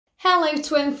Hello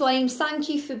Twin Flames, thank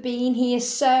you for being here.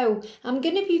 So I'm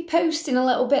going to be posting a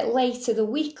little bit later the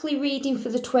weekly reading for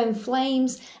the Twin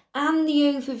Flames and the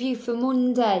overview for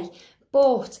Monday.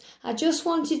 But I just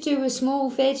wanted to do a small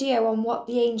video on what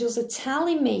the angels are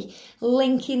telling me,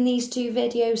 linking these two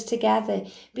videos together,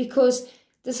 because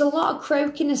there's a lot of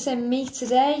croakiness in me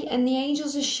today, and the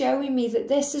angels are showing me that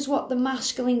this is what the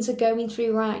masculines are going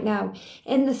through right now.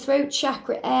 In the throat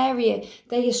chakra area,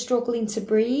 they are struggling to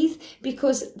breathe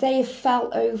because they have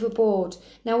felt overboard.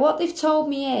 Now, what they've told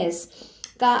me is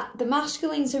that the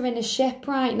masculines are in a ship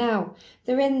right now.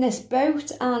 They're in this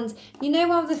boat, and you know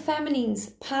how the feminines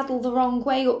paddle the wrong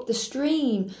way up the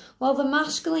stream? Well, the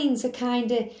masculines are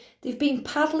they've been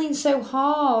paddling so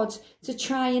hard to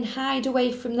try and hide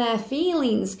away from their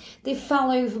feelings, they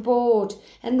fell overboard,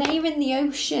 and they're in the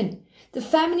ocean. The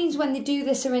feminines, when they do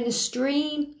this, are in a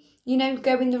stream, you know,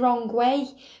 going the wrong way,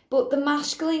 but the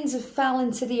masculines have fell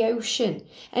into the ocean,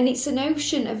 and it's an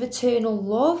ocean of eternal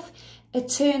love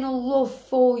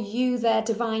for you, their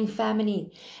divine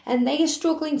feminine. And they are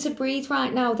struggling to breathe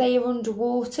right now. They are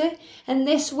underwater, and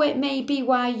this may be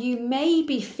why you may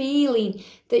be feeling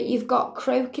that you've got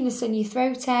croakiness in your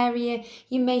throat area.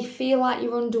 You may feel like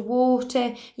you're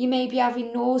underwater. You may be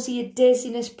having nausea,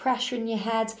 dizziness, pressure in your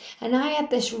head. And I had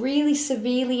this really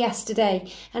severely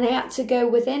yesterday, and I had to go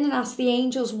within and ask the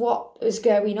angels what was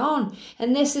going on,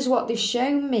 and this is what they've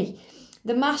shown me.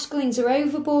 The masculines are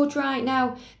overboard right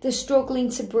now. They're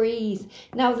struggling to breathe.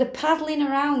 Now they're paddling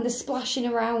around, they're splashing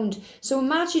around. So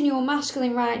imagine your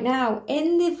masculine right now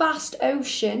in the vast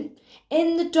ocean,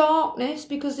 in the darkness,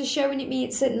 because they're showing it me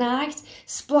it's at night,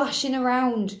 splashing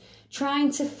around, trying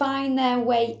to find their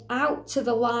way out to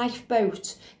the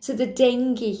lifeboat, to the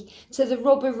dinghy, to the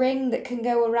rubber ring that can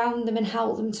go around them and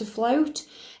help them to float.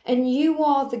 And you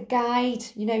are the guide,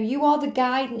 you know, you are the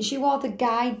guidance, you are the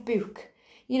guidebook.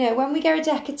 You know, when we get a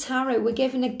deck of tarot, we're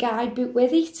given a guidebook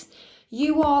with it.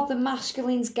 You are the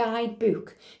masculine's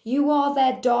guidebook. You are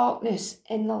their darkness,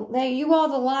 you are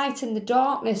the light in the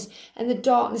darkness, and the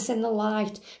darkness in the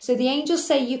light. So the angels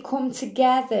say you come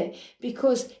together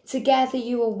because together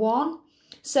you are one.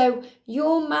 So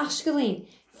your masculine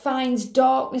finds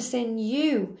darkness in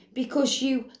you because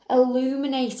you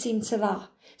illuminate into that.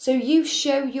 So you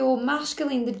show your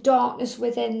masculine the darkness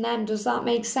within them. Does that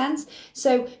make sense?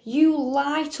 So you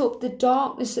light up the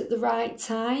darkness at the right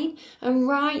time. And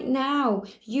right now,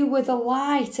 you are the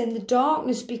light in the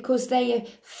darkness because they are,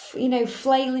 you know,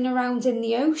 flailing around in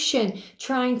the ocean,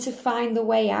 trying to find the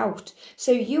way out.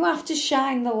 So you have to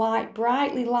shine the light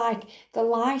brightly like the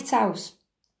lighthouse.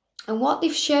 And what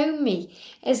they've shown me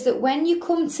is that when you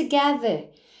come together,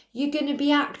 you're going to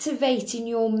be activating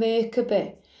your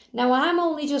Merkaba. Now, I'm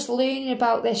only just learning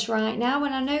about this right now,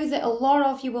 and I know that a lot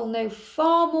of you will know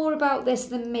far more about this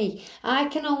than me. I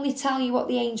can only tell you what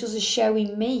the angels are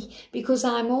showing me because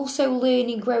I'm also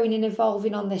learning, growing and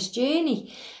evolving on this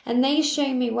journey. And they show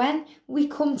me when we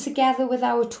come together with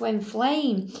our twin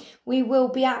flame, we will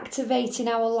be activating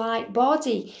our light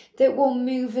body that will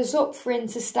move us up for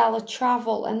interstellar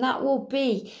travel, and that will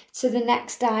be to the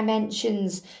next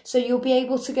dimensions. So you'll be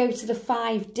able to go to the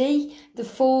 5D, the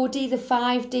 4D, the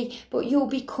 5D, but you'll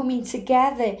be coming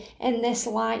together in this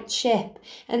light ship.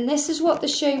 And this is what they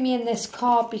show me in this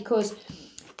card, because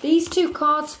these two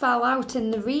cards fell out in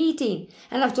the reading,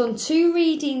 and I've done two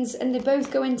readings and they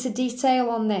both go into detail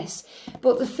on this.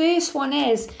 But the first one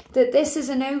is that this is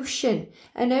an ocean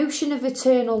of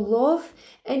eternal love,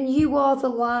 and you are the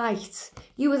light.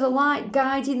 You are the light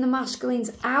guiding the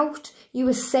masculines out. You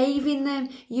are saving them.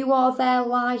 You are their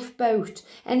lifeboat,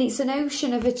 and it's an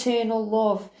ocean of eternal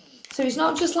love. So it's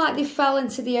not just like they fell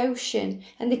into the ocean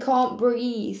and they can't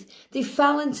breathe. They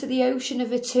fell into the ocean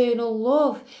of eternal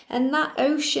love, and that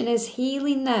ocean is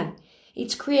healing them.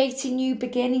 It's creating new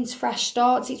beginnings, fresh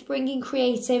starts. It's bringing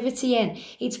creativity in.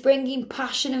 It's bringing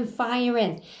passion and fire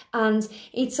in. And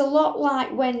it's a lot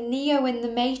like when Neo in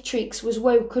the Matrix was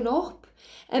woken up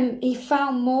and he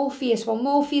found Morpheus. Well,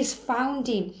 Morpheus found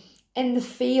him in the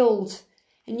field.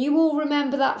 And you all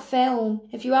remember that film.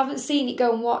 If you haven't seen it,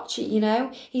 go and watch it, you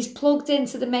know. He's plugged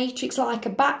into the Matrix like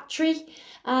a battery,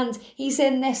 and he's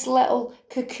in this little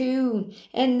cocoon,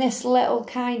 in this little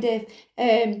kind of,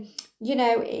 you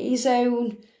know, his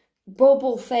own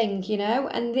bubble thing, you know.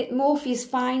 And Morpheus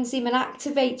finds him and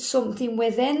activates something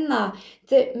within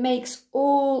that makes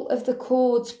all of the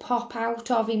cords pop out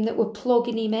of him that were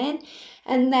plugging him in.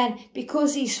 And then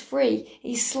because he's free,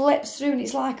 he slips through, and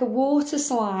it's like a water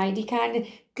slide. He kind of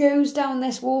goes down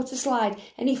this water slide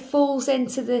and he falls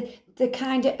into the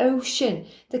kind of ocean,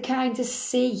 the kind of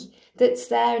sea that's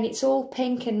there, and it's all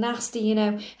pink and nasty, you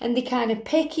know. And they kind of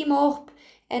pick him up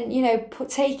and you know,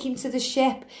 take him to the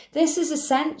ship. This is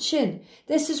ascension.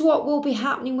 This is what will be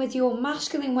happening with your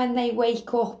masculine when they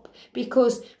wake up,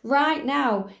 because right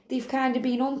now they've kind of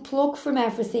been unplugged from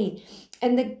everything,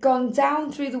 and they've gone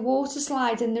down through the water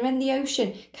slide, and they're in the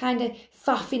ocean kind of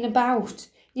faffing about,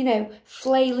 you know,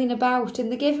 flailing about. And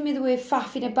they're giving me the word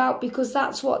faffing about because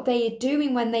that's what they are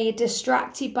doing when they are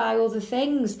distracted by other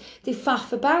things. They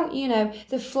faff about, you know,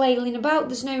 they're flailing about.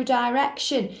 There's no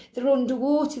direction. They're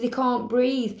underwater. They can't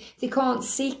breathe. They can't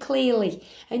see clearly.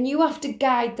 And you have to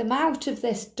guide them out of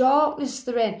this darkness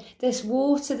they're in, this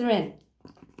water they're in.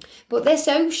 But this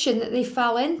ocean that they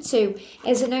fell into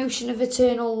is an ocean of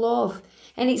eternal love.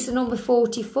 And it's the number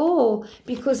 44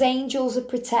 because angels are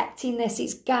protecting this.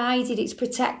 It's guided, it's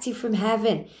protected from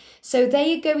heaven. So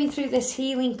they are going through this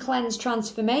healing, cleanse,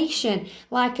 transformation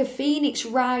like a phoenix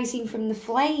rising from the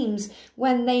flames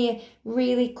when they are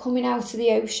really coming out of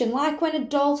the ocean. Like when a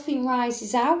dolphin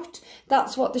rises out,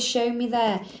 that's what they show me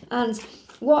there. And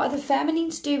what are the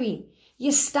feminines doing?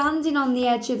 You're standing on the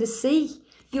edge of the sea.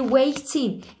 You're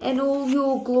waiting in all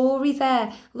your glory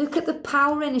there. Look at the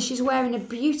power in her. She's wearing a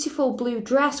beautiful blue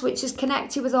dress, which is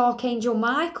connected with Archangel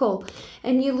Michael.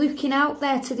 And you're looking out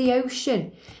there to the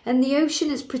ocean. And the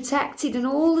ocean is protected. And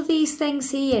all of these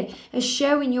things here are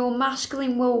showing your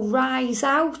masculine will rise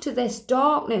out of this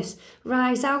darkness,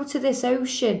 rise out of this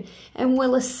ocean, and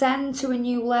will ascend to a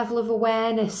new level of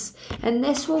awareness. And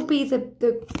this will be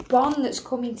the bond that's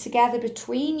coming together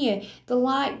between you. The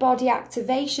light body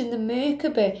activation, the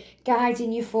Merkaba,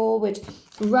 guiding you forward,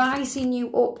 rising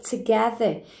you up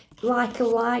together like a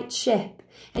light ship.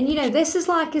 And you know, this is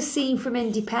like a scene from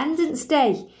Independence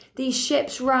Day. These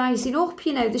ships rising up,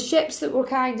 you know, the ships that were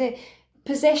kind of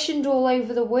positioned all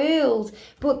over the world.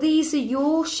 But these are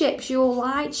your ships, your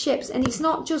light ships. And it's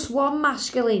not just one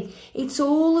masculine, it's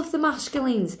all of the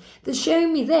masculines. They show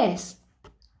me this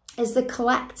as the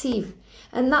collective.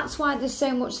 And that's why there's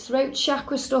so much throat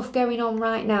chakra stuff going on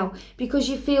right now. Because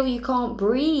you feel you can't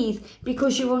breathe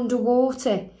because you're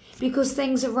underwater. Because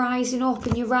things are rising up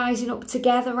and you're rising up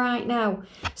together right now.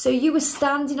 So you are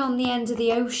standing on the end of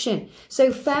the ocean.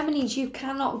 So feminines, you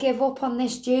cannot give up on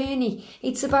this journey.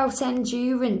 It's about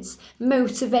endurance,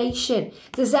 motivation.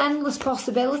 There's endless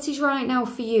possibilities right now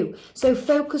for you. So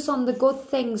focus on the good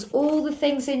things, all the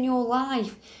things in your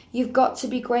life you've got to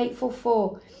be grateful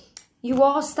for. You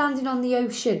are standing on the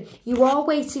ocean. You are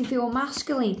waiting for your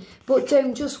masculine. But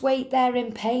don't just wait there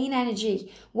in pain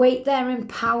energy. Wait there in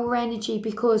power energy.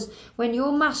 Because when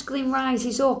your masculine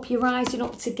rises up, you're rising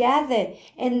up together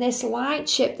in this light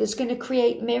ship that's going to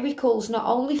create miracles, not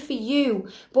only for you,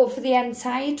 but for the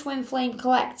entire Twin Flame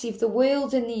Collective, the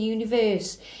world and the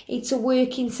universe. It's a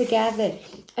working together.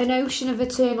 An ocean of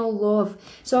eternal love.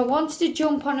 So I wanted to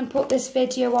jump on and put this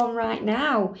video on right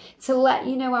now to let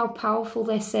you know how powerful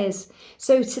this is.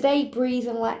 So today, breathe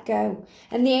and let go.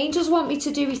 And the angels want me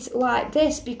to do it like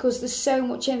this because there's so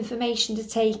much information to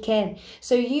take in.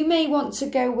 So you may want to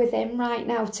go within right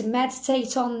now to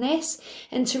meditate on this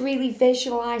and to really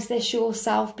visualize this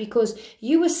yourself, because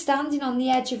you are standing on the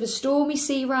edge of a stormy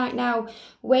sea right now,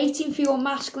 waiting for your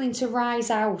masculine to rise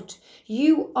out.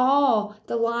 You are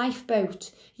the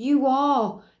lifeboat. You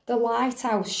are the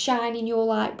lighthouse, shining your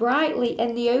light brightly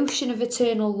in the ocean of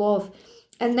eternal love.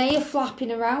 And they are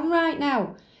flapping around right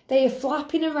now. They are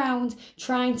flapping around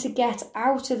trying to get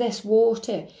out of this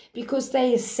water because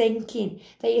they are sinking.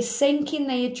 They are sinking,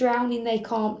 they are drowning, they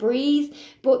can't breathe,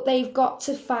 but they've got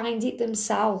to find it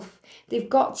themselves. They've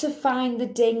got to find the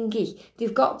dinghy.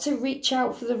 They've got to reach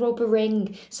out for the rubber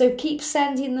ring. So keep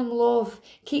sending them love.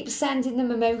 Keep sending them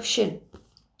emotion.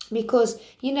 Because,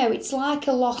 you know, it's like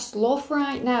a lost love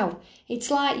right now.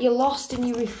 It's like you're lost and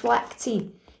you're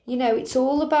reflecting. You know, it's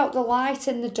all about the light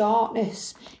and the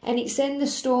darkness. And it's in the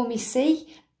stormy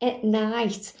sea at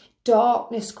night.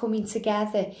 Darkness coming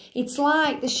together. It's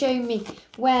like they show me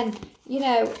when, you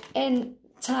know, in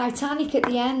Titanic at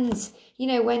the end, you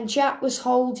know, when Jack was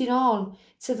holding on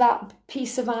to that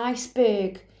piece of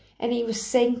iceberg and he was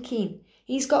sinking.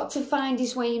 He's got to find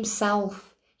his way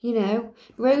himself. You know,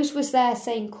 Rose was there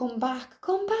saying, come back,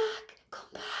 come back, come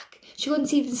back. She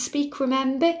couldn't even speak,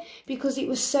 remember, because it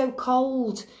was so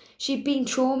cold. She'd been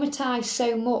traumatised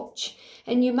so much.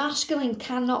 And your masculine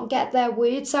cannot get their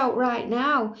words out right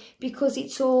now because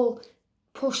it's all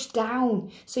pushed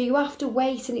down. So you have to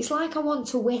wait. And it's like I want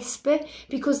to whisper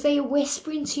because they are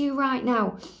whispering to you right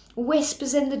now.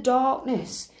 Whispers in the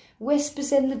darkness.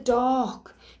 Whispers in the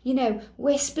dark. You know,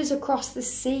 whispers across the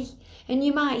sea. And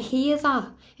you might hear that,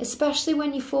 especially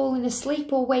when you're falling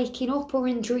asleep or waking up or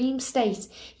in dream state.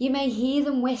 You may hear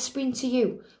them whispering to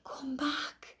you, come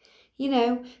back,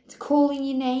 calling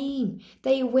your name.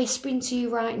 They are whispering to you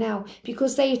right now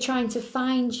because they are trying to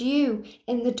find you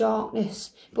in the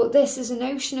darkness. But this is an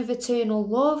ocean of eternal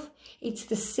love. It's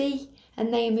the sea,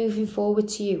 and they are moving forward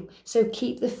to you. So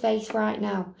keep the faith right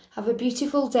now. Have a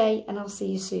beautiful day, and I'll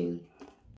see you soon.